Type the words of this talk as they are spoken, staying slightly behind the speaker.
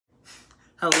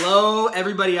Hello,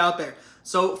 everybody out there.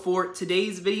 So for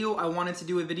today's video, I wanted to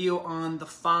do a video on the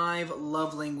 5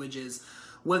 love languages.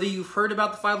 Whether you've heard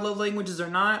about the 5 love languages or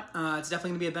not, it's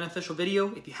definitely gonna be a beneficial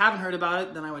video. If you haven't heard about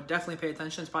it, then I would definitely pay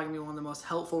attention. It's probably gonna be one of the most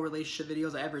helpful relationship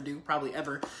videos I ever do, probably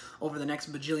ever, over the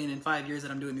next bajillion and 5 years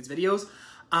that I'm doing these videos.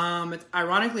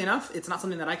 Ironically enough, it's not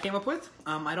something that I came up with.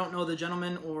 I don't know the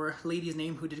gentleman or lady's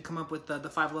name who did come up with the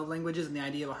 5 love languages and the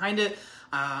idea behind it.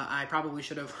 I probably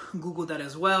should have Googled that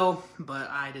as well, but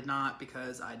I did not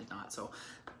because I did not. So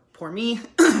poor me,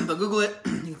 but Google it,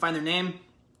 you can find their name.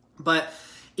 But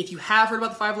if you have heard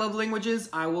about the 5 love languages,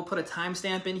 I will put a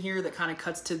timestamp in here that kind of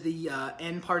cuts to the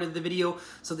end part of the video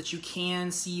so that you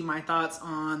can see my thoughts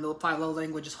on the 5 love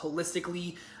languages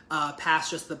holistically,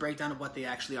 past just the breakdown of what they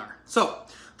actually are. So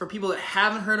for people that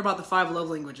haven't heard about the 5 love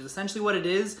languages, essentially what it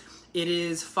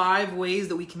is 5 ways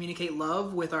that we communicate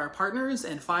love with our partners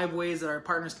and 5 ways that our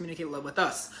partners communicate love with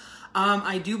us.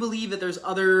 I do believe that there's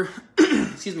other,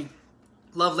 excuse me,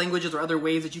 love languages or other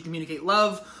ways that you communicate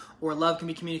love, or love can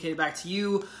be communicated back to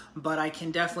you, but I can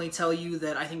definitely tell you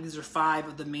that I think these are 5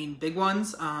 of the main big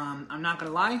ones. I'm not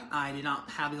gonna lie, I did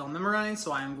not have these all memorized,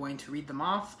 so I'm going to read them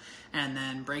off and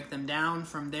then break them down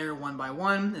from there one by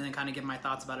one, and then kind of give my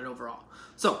thoughts about it overall.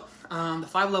 So, the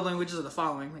 5 love languages are the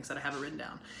following. Like I said, I have it written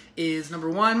down. Number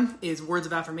 1 is words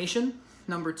of affirmation.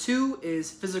 Number 2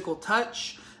 is physical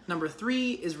touch. Number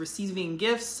 3 is receiving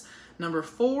gifts. Number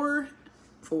 4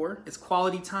 is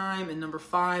quality time, and number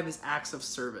 5 is acts of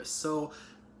service. So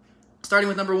starting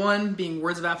with number 1 being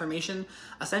words of affirmation.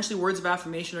 Essentially, words of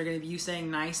affirmation are going to be you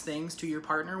saying nice things to your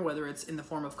partner, whether it's in the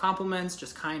form of compliments,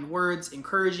 just kind words,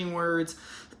 encouraging words,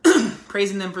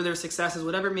 praising them for their successes,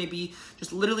 whatever it may be,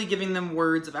 just literally giving them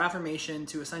words of affirmation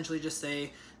to essentially just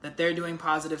say that they're doing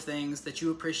positive things, that you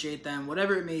appreciate them,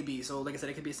 whatever it may be. So like I said,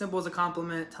 it could be as simple as a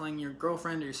compliment, telling your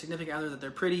girlfriend or your significant other that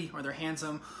they're pretty or they're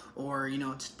handsome, or, you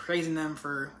know, just praising them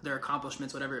for their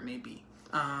accomplishments, whatever it may be.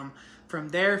 From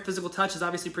there, physical touch is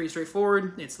obviously pretty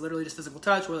straightforward. It's literally just physical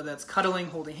touch, whether that's cuddling,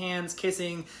 holding hands,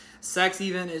 kissing, sex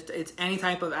even. It's any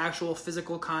type of actual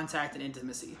physical contact and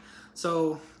intimacy.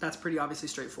 So that's pretty obviously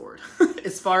straightforward.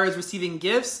 As far as receiving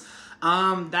gifts,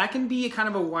 that can be kind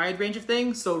of a wide range of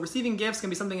things. So receiving gifts can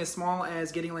be something as small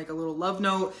as getting like a little love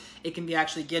note. It can be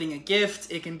actually getting a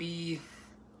gift. It can be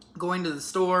going to the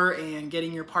store and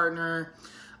getting your partner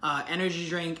energy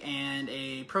drink and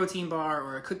a protein bar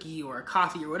or a cookie or a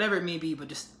coffee or whatever it may be, but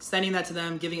just sending that to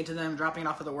them, giving it to them, dropping it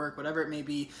off at the work, whatever it may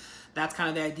be. That's kind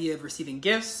of the idea of receiving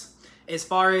gifts. As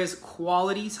far as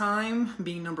quality time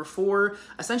being number 4,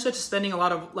 essentially just spending a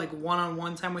lot of like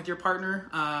one-on-one time with your partner.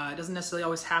 It doesn't necessarily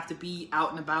always have to be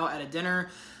out and about at a dinner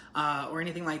or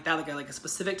anything like that, like a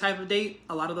specific type of date.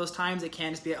 A lot of those times it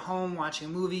can just be at home watching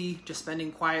a movie, just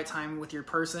spending quiet time with your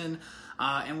person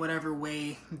in whatever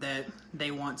way that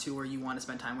they want to or you want to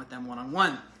spend time with them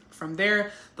one-on-one. From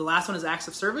there, the last one is acts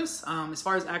of service. As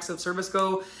far as acts of service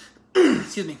go,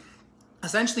 excuse me,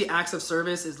 essentially, acts of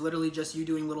service is literally just you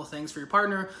doing little things for your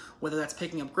partner, whether that's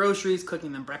picking up groceries,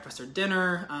 cooking them breakfast or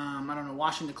dinner, I don't know,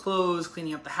 washing the clothes,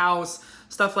 cleaning up the house,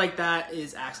 stuff like that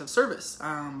is acts of service.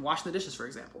 Washing the dishes, for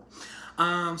example.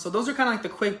 So those are kind of like the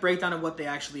quick breakdown of what they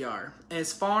actually are.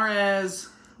 As far as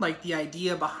like the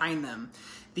idea behind them,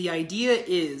 the idea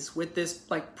is with this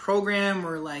like program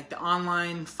or like the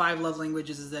online 5 love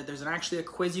languages is that there's actually a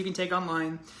quiz you can take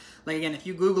online. Like again, if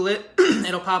you Google it,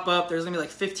 it'll pop up. There's gonna be like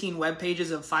 15 web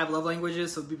pages of 5 love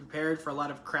languages, so be prepared for a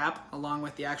lot of crap along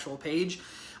with the actual page.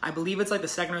 I believe it's like the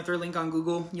 2nd or 3rd link on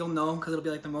Google. You'll know because it'll be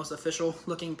like the most official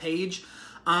looking page.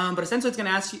 But essentially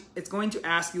it's going to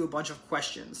ask you a bunch of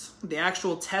questions. The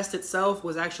actual test itself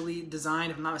was actually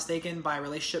designed, if I'm not mistaken, by a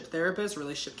relationship therapist,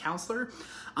 relationship counselor.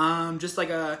 Just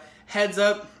like a heads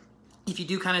up, if you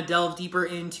do kind of delve deeper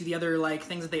into the other like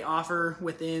things that they offer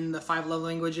within the 5 love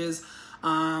languages,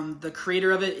 the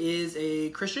creator of it is a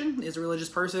Christian, is a religious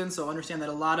person, so understand that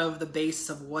a lot of the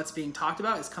base of what's being talked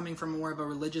about is coming from more of a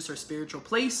religious or spiritual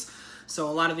place. So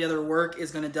a lot of the other work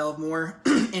is going to delve more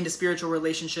into spiritual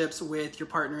relationships with your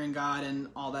partner and God and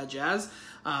all that jazz.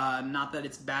 Not that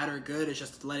it's bad or good, it's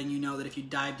just letting you know that if you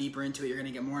dive deeper into it, you're going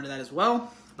to get more into that as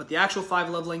well. But the actual 5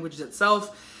 love languages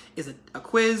itself is a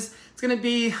quiz. It's going to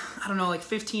be, I don't know, like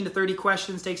 15 to 30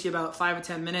 questions, takes you about 5 or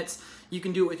 10 minutes. You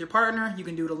can do it with your partner, you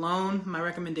can do it alone. My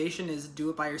recommendation is do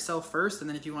it by yourself first, and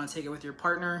then if you want to take it with your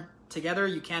partner together,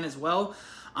 you can as well.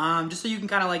 Just so you can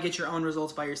kind of like get your own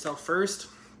results by yourself first.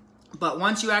 But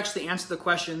once you actually answer the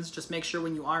questions, just make sure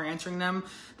when you are answering them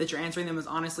that you're answering them as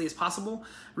honestly as possible.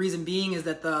 Reason being is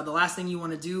that the last thing you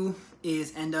want to do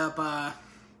is end up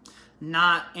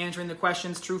not answering the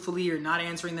questions truthfully or not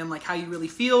answering them like how you really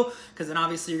feel, because then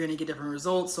obviously you're going to get different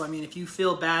results. So I mean, if you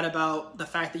feel bad about the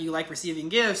fact that you like receiving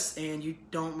gifts and you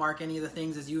don't mark any of the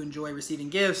things as you enjoy receiving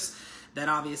gifts, then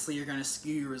obviously you're going to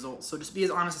skew your results. So just be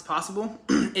as honest as possible.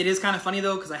 It is kind of funny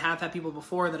though, because I have had people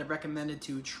before that have recommended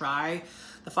to try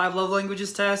the 5 love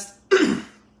languages test.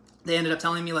 They ended up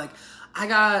telling me like, I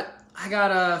got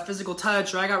a physical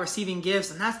touch, or I got receiving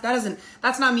gifts, and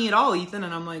that's not me at all, Ethan.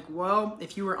 And I'm like, well,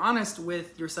 if you were honest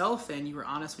with yourself and you were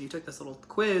honest when you took this little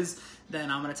quiz,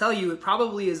 then I'm going to tell you it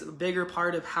probably is a bigger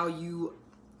part of how you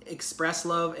express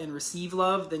love and receive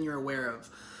love than you're aware of.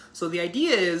 So the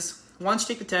idea is, once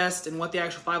you take the test, and what the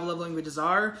actual 5 love languages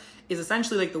are, is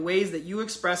essentially like the ways that you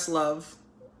express love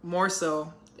more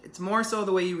so. It's more so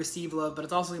the way you receive love, but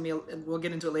it's also going to be, we'll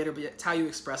get into it later, but it's how you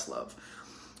express love.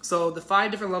 So the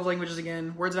 5 different love languages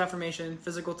again: words of affirmation,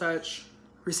 physical touch,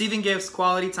 receiving gifts,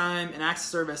 quality time, and acts of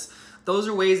service. Those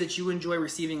are ways that you enjoy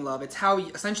receiving love. It's how,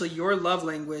 essentially, your love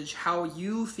language, how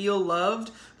you feel loved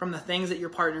from the things that your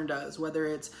partner does, whether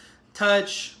it's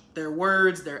touch, their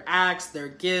words, their acts, their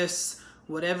gifts,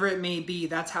 whatever it may be.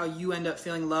 That's how you end up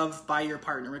feeling loved by your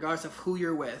partner, regardless of who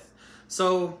you're with.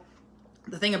 So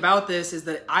the thing about this is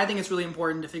that I think it's really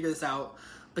important to figure this out,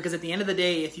 because at the end of the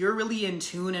day, if you're really in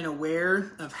tune and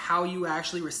aware of how you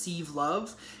actually receive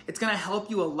love, it's going to help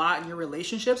you a lot in your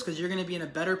relationships, because you're going to be in a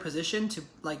better position to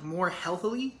like more of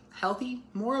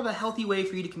a healthy way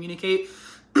for you to communicate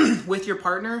with your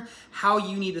partner how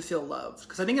you need to feel loved.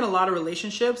 Because I think in a lot of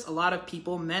relationships, a lot of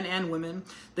people, men and women,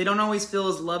 they don't always feel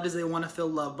as loved as they want to feel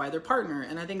loved by their partner.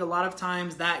 And I think a lot of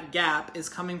times that gap is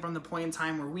coming from the point in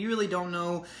time where we really don't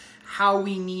know how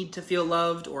we need to feel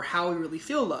loved or how we really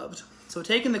feel loved. So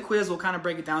taking the quiz will kind of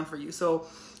break it down for you. So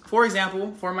for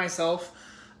example, for myself,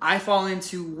 I fall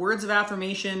into words of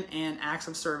affirmation and acts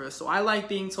of service. So I like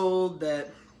being told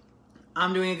that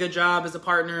I'm doing a good job as a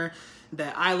partner,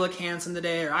 that I look handsome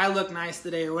today, or I look nice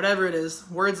today, or whatever it is.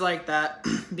 Words like that,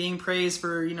 being praised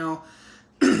for,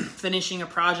 finishing a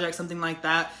project, something like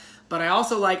that. But I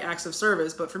also like acts of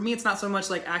service. But for me, it's not so much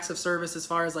like acts of service as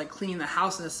far as like cleaning the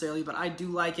house necessarily, but I do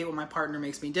like it when my partner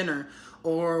makes me dinner,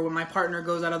 or when my partner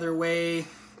goes out of their way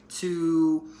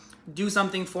to do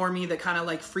something for me that kind of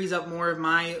like frees up more of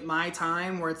my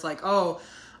time, where it's like, oh,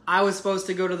 I was supposed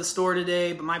to go to the store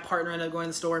today, but my partner ended up going to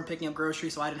the store and picking up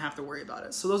groceries, so I didn't have to worry about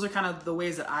it. So those are kind of the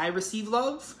ways that I receive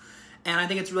love. And I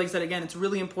think it's, like I said, again, it's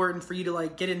really important for you to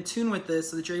like get in tune with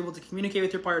this so that you're able to communicate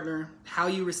with your partner how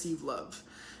you receive love.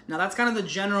 Now that's kind of the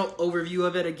general overview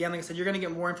of it. Again, like I said, you're going to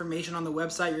get more information on the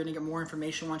website. You're going to get more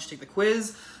information once you take the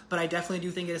quiz. But I definitely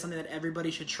do think it is something that everybody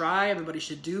should try, everybody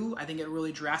should do. I think it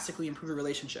really drastically improves your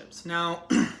relationships. Now,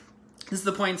 this is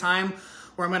the point in time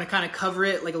where I'm going to kind of cover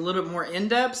it like a little bit more in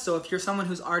depth. So if you're someone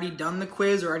who's already done the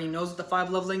quiz or already knows what the 5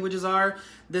 love languages are,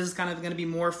 this is kind of going to be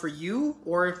more for you.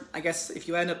 Or I guess if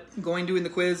you end up doing the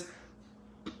quiz,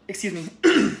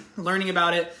 learning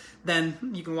about it, then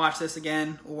you can watch this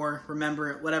again or remember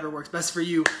it, whatever works best for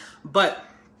you. But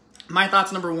my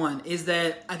thoughts, number 1, is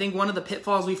that I think one of the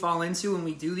pitfalls we fall into when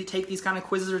we do take these kind of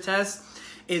quizzes or tests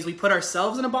is we put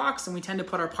ourselves in a box, and we tend to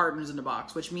put our partners in a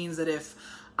box, which means that if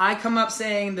I come up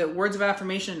saying that words of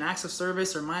affirmation and acts of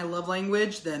service are my love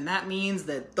language, then that means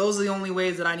that those are the only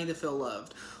ways that I need to feel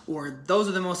loved, or those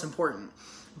are the most important.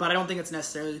 But I don't think it's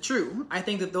necessarily true. I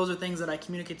think that those are things that I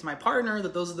communicate to my partner,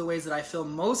 that those are the ways that I feel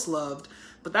most loved.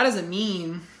 But that doesn't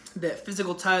mean that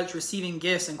physical touch, receiving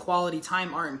gifts, and quality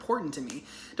time aren't important to me.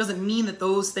 It doesn't mean that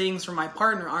those things from my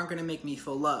partner aren't going to make me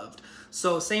feel loved.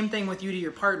 So same thing with you to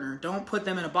your partner. Don't put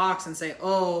them in a box and say,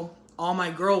 oh, all my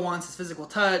girl wants is physical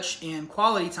touch and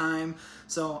quality time,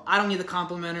 so I don't need to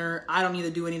compliment her, I don't need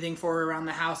to do anything for her around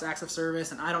the house, acts of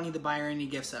service, and I don't need to buy her any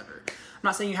gifts ever. I'm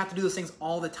not saying you have to do those things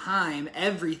all the time,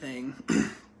 everything,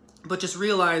 but just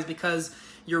realize because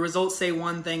your results say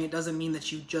one thing, it doesn't mean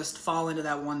that you just fall into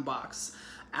that one box.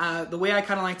 The way I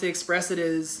kind of like to express it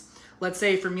is, let's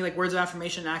say for me, like words of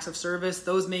affirmation and acts of service,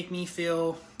 those make me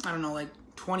feel, I don't know, like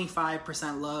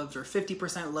 25% loved or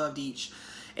 50% loved each.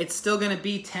 It's still going to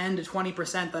be 10 to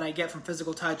 20% that I get from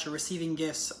physical touch or receiving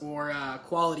gifts or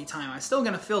quality time. I'm still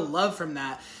going to feel love from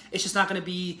that. It's just not going to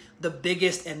be the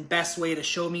biggest and best way to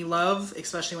show me love,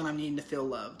 especially when I'm needing to feel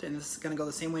loved. And this is going to go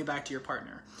the same way back to your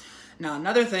partner. Now,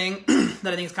 another thing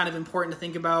that I think is kind of important to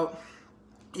think about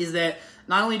is that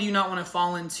not only do you not want to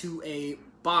fall into a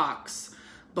box,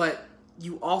 but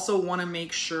you also want to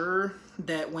make sure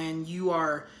that when you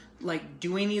are like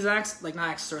doing these acts, like not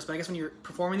acts of service, but I guess when you're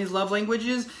performing these love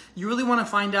languages, you really want to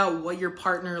find out what your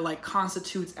partner like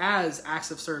constitutes as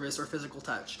acts of service or physical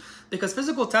touch. Because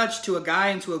physical touch to a guy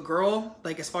and to a girl,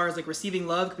 like as far as like receiving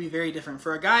love, could be very different.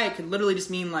 For a guy, it could literally just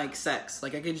mean like sex.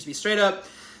 Like I could just be straight up,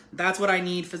 that's what I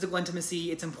need, physical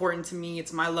intimacy, it's important to me,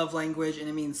 it's my love language, and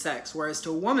it means sex. Whereas to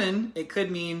a woman, it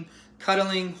could mean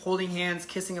cuddling, holding hands,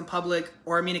 kissing in public,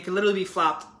 or I mean, it could literally be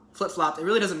flip-flopped. It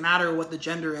really doesn't matter what the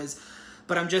gender is.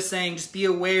 But I'm just saying, just be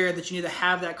aware that you need to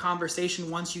have that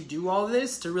conversation once you do all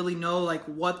this to really know like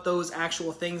what those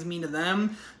actual things mean to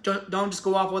them. Don't just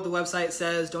go off what the website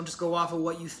says. Don't just go off of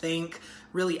what you think.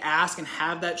 Really ask and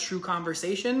have that true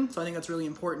conversation. So I think that's really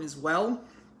important as well.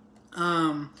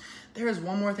 There is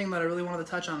one more thing that I really wanted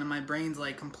to touch on and my brain's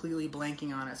like completely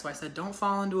blanking on it. So I said, don't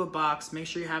fall into a box. Make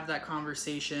sure you have that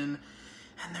conversation.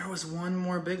 And there was one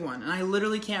more big one, and I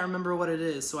literally can't remember what it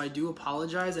is, so I do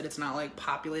apologize that it's not like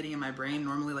populating in my brain.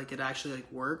 Normally like it actually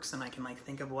like works and I can like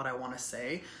think of what I want to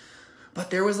say.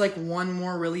 But there was like one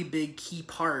more really big key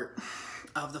part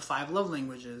of the 5 love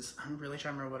languages. I'm really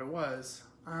trying to remember what it was.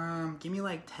 Give me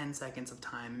like 10 seconds of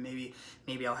time.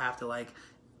 Maybe I'll have to like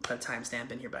put a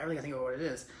timestamp in here, but I really gotta think about what it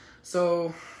is.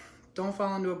 So don't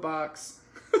fall into a box.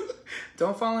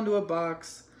 Don't fall into a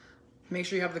box. Make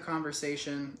sure you have the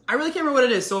conversation. I really can't remember what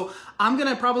it is. So I'm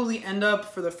gonna probably end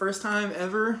up, for the first time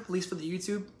ever, at least for the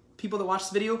YouTube people that watch this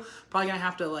video, probably gonna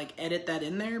have to like edit that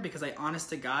in there because I honest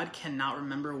to God cannot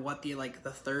remember what the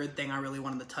third thing I really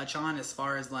wanted to touch on as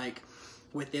far as like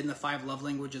within the 5 love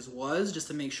languages was, just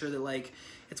to make sure that like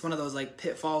it's one of those like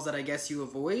pitfalls that I guess you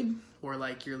avoid or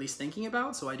like you're at least thinking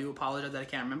about. So I do apologize that I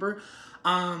can't remember.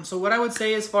 So what I would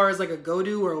say as far as like a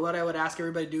go-do, or what I would ask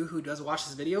everybody to do who does watch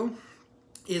this video,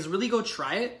 is really go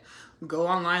try it. Go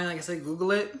online, like I said, Google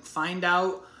it, find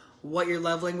out what your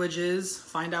love language is,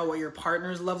 find out what your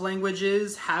partner's love language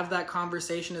is, have that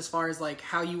conversation as far as like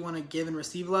how you want to give and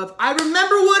receive love. I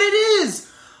remember what it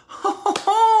is!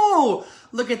 Oh,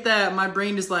 look at that. My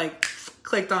brain just like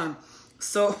clicked on.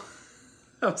 So,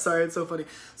 I'm sorry, it's so funny.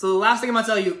 So the last thing I'm gonna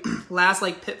tell you, last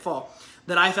like pitfall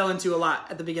that I fell into a lot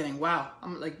at the beginning. Wow,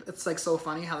 I'm like, it's like so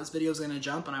funny how this video is gonna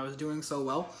jump and I was doing so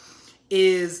well.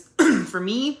 Is for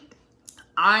me,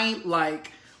 I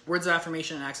like words of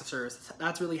affirmation and acts of service.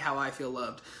 That's really how I feel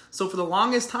loved. So for the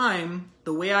longest time,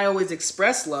 the way I always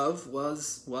expressed love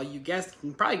was, well, you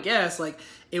can probably guess, like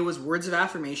it was words of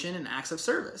affirmation and acts of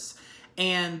service.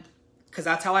 And because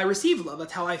that's how I receive love,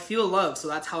 that's how I feel love. So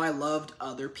that's how I loved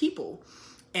other people.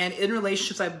 And in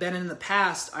relationships I've been in the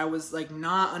past, I was like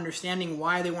not understanding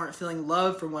why they weren't feeling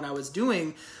love from what I was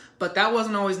doing. But that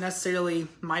wasn't always necessarily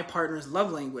my partner's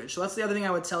love language. So that's the other thing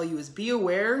I would tell you, is be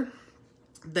aware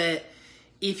that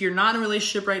if you're not in a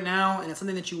relationship right now and it's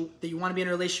something that you want to be in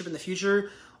a relationship in the future,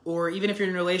 or even if you're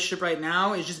in a relationship right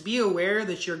now, is just be aware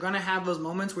that you're going to have those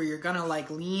moments where you're going to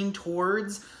like lean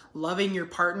towards loving your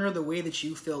partner the way that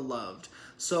you feel loved.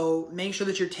 So make sure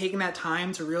that you're taking that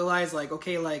time to realize like,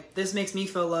 okay, like this makes me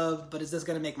feel loved, but is this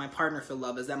going to make my partner feel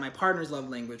loved? Is that my partner's love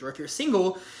language? Or if you're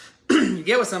single, you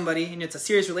get with somebody and it's a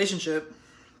serious relationship,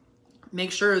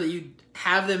 make sure that you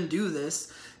have them do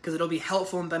this because it'll be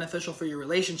helpful and beneficial for your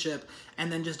relationship.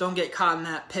 And then just don't get caught in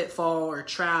that pitfall or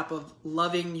trap of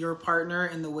loving your partner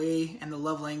in the way and the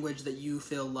love language that you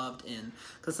feel loved in.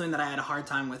 That's something that I had a hard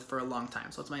time with for a long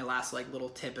time. So it's my last like little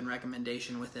tip and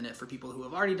recommendation within it for people who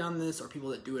have already done this or people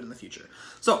that do it in the future.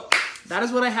 So that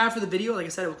is what I have for the video. Like I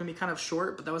said, it was gonna be kind of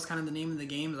short, but that was kind of the name of the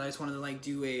game. I just wanted to like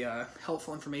do a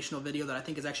helpful informational video that I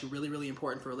think is actually really, really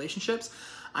important for relationships.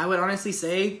 I would honestly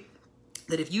say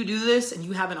that if you do this and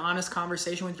you have an honest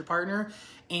conversation with your partner,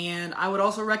 and I would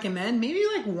also recommend maybe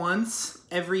like once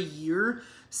every year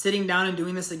sitting down and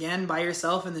doing this again by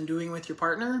yourself and then doing it with your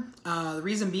partner. The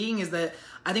reason being is that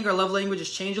I think our love languages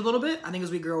change a little bit. I think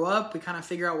as we grow up, we kind of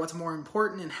figure out what's more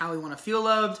important and how we want to feel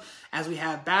loved. As we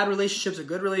have bad relationships or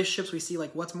good relationships, we see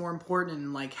like what's more important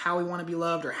and like how we want to be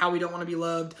loved or how we don't want to be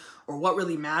loved, or what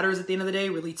really matters at the end of the day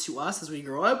really to us as we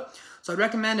grow up. So I'd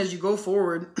recommend as you go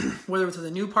forward, whether it's with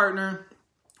a new partner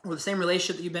or the same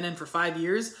relationship that you've been in for 5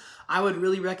 years, I would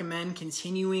really recommend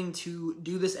continuing to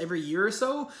do this every year or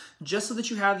so, just so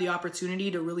that you have the opportunity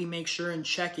to really make sure and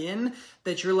check in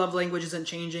that your love language isn't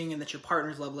changing and that your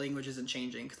partner's love language isn't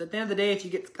changing. Because at the end of the day, if you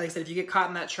get, like I said, if you get caught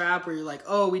in that trap where you're like,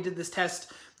 oh, we did this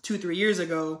test 2-3 years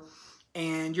ago,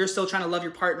 and you're still trying to love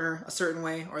your partner a certain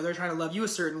way, or they're trying to love you a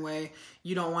certain way,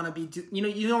 you don't want to be,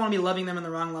 you don't want to be loving them in the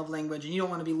wrong love language, and you don't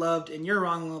want to be loved in your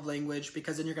wrong love language,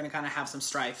 because then you're going to kind of have some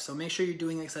strife. So make sure you're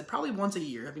doing, like I said, probably once a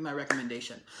year. That'd be my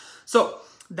recommendation. So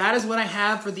that is what I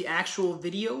have for the actual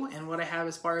video and what I have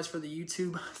as far as for the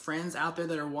YouTube friends out there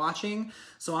that are watching.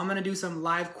 So I'm gonna do some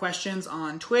live questions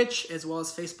on Twitch as well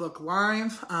as Facebook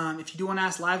Live. If you do wanna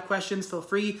ask live questions, feel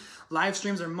free. Live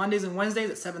streams are Mondays and Wednesdays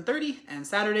at 7:30 and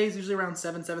Saturdays usually around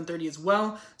 7:30 as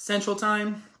well, Central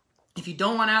Time. If you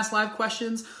don't wanna ask live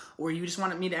questions or you just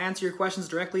want me to answer your questions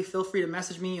directly, feel free to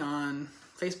message me on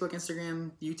Facebook,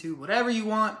 Instagram, YouTube, whatever you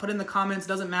want. Put in the comments,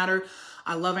 doesn't matter.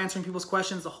 I love answering people's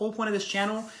questions. The whole point of this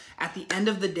channel, at the end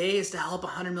of the day, is to help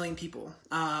 100 million people.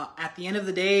 At the end of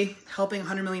the day, helping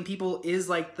 100 million people is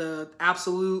like the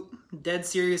absolute dead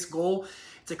serious goal.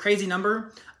 It's a crazy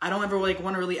number. I don't ever want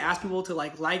to really ask people to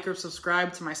like or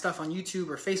subscribe to my stuff on YouTube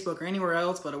or Facebook or anywhere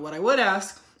else. But what I would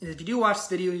ask is if you do watch this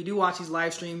video, you do watch these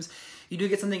live streams, you do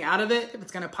get something out of it, if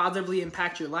it's going to positively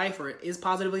impact your life or it is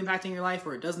positively impacting your life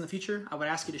or it does in the future, I would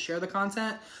ask you to share the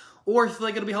content. Or if you feel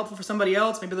like it'll be helpful for somebody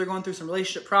else, maybe they're going through some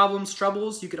relationship problems,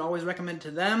 troubles, you could always recommend it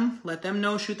to them, let them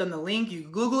know, shoot them the link. You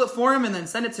Google it for them and then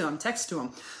send it to them, text to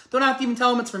them. Don't have to even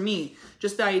tell them it's for me.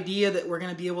 Just the idea that we're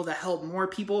going to be able to help more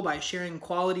people by sharing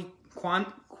quality content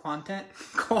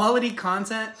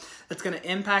that's going to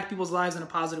impact people's lives in a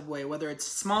positive way, whether it's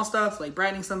small stuff like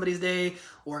brightening somebody's day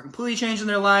or completely changing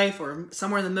their life, or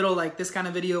somewhere in the middle like this kind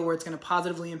of video where it's going to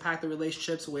positively impact their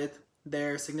relationships with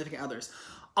their significant others.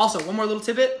 Also, one more little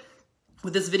tidbit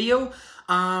with this video,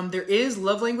 there is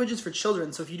love languages for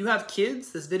children. So if you do have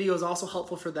kids, this video is also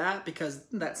helpful for that, because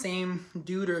that same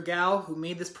dude or gal who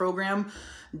made this program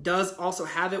does also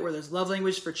have it where there's love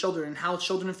language for children and how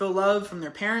children feel love from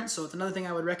their parents. So it's another thing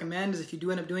I would recommend is if you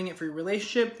do end up doing it for your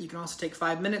relationship, you can also take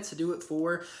 5 minutes to do it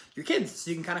for your kids. So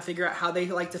you can kind of figure out how they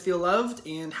like to feel loved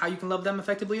and how you can love them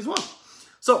effectively as well.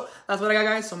 So that's what I got,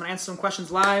 guys. So I'm gonna answer some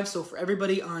questions live. So for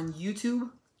everybody on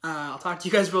YouTube, I'll talk to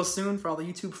you guys real soon. For all the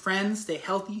YouTube friends, stay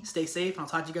healthy, stay safe, and I'll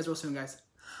talk to you guys real soon, guys.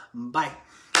 Bye.